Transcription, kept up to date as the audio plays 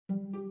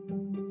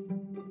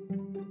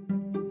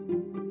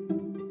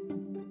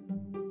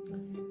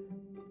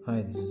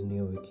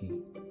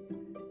Neovicky,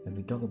 and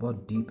we talk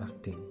about deep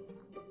acting.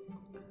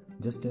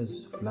 Just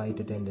as flight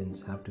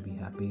attendants have to be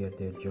happy at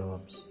their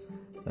jobs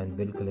and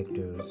bill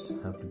collectors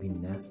have to be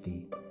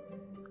nasty,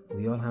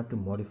 we all have to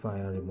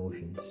modify our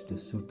emotions to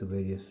suit the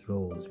various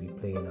roles we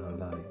play in our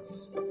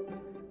lives.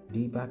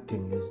 Deep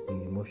acting is the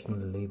emotional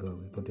labor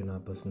we put in our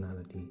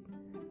personality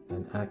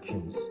and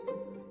actions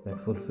that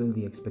fulfill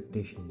the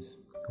expectations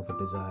of a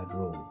desired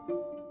role.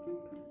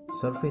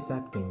 Surface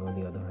acting, on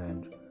the other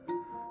hand,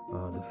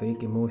 are the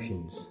fake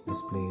emotions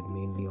displayed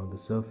mainly on the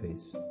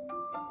surface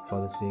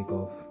for the sake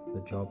of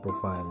the job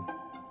profile,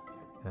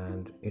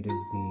 and it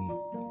is the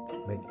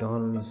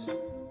McDonald's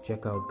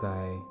checkout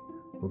guy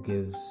who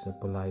gives a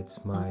polite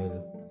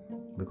smile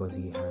because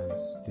he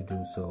has to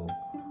do so,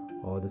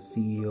 or the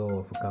CEO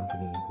of a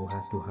company who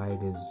has to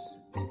hide his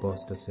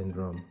imposter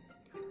syndrome,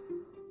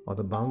 or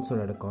the bouncer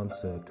at a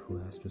concert who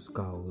has to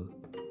scowl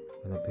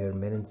and appear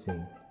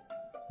menacing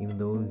even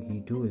though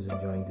he too is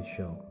enjoying the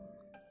show.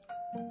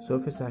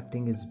 Surface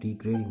acting is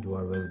degrading to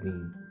our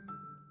well-being,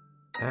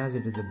 as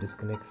it is a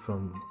disconnect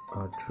from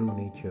our true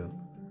nature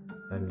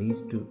and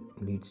leads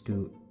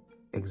to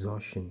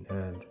exhaustion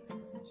and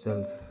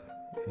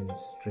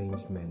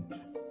self-estrangement.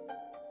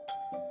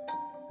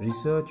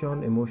 Research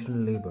on emotional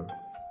labor.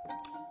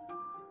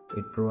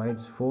 It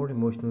provides 4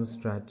 emotional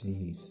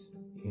strategies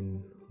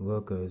in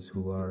workers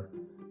who are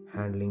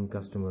handling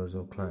customers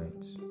or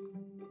clients.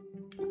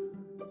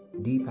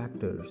 Deep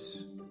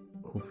actors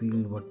who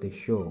feel what they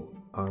show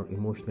are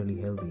emotionally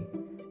healthy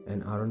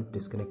and aren't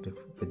disconnected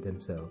with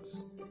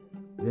themselves.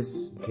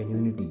 This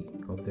genuinity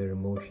of their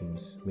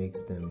emotions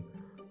makes them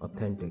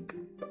authentic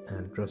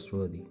and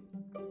trustworthy.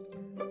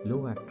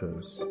 Low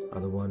actors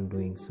are the one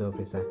doing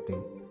surface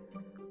acting.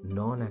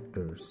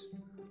 Non-actors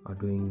are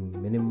doing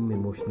minimum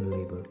emotional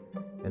labor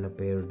and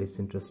appear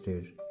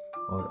disinterested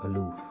or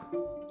aloof.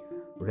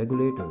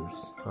 Regulators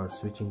are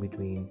switching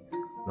between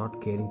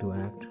not caring to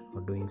act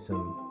or doing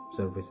some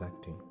surface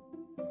acting.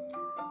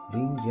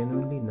 Being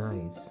genuinely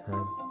nice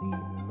has the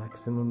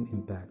maximum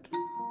impact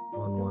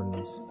on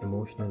one's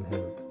emotional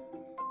health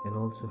and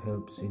also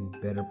helps in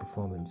better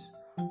performance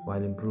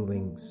while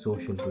improving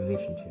social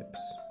relationships.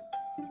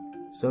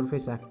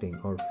 Surface acting,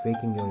 or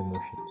faking your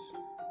emotions,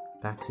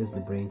 taxes the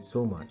brain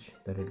so much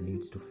that it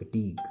leads to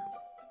fatigue.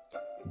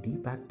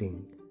 Deep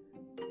acting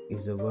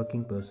is a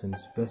working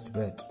person's best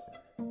bet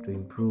to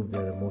improve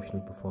their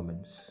emotional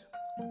performance.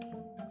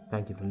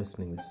 Thank you for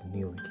listening. This is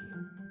Neovicky.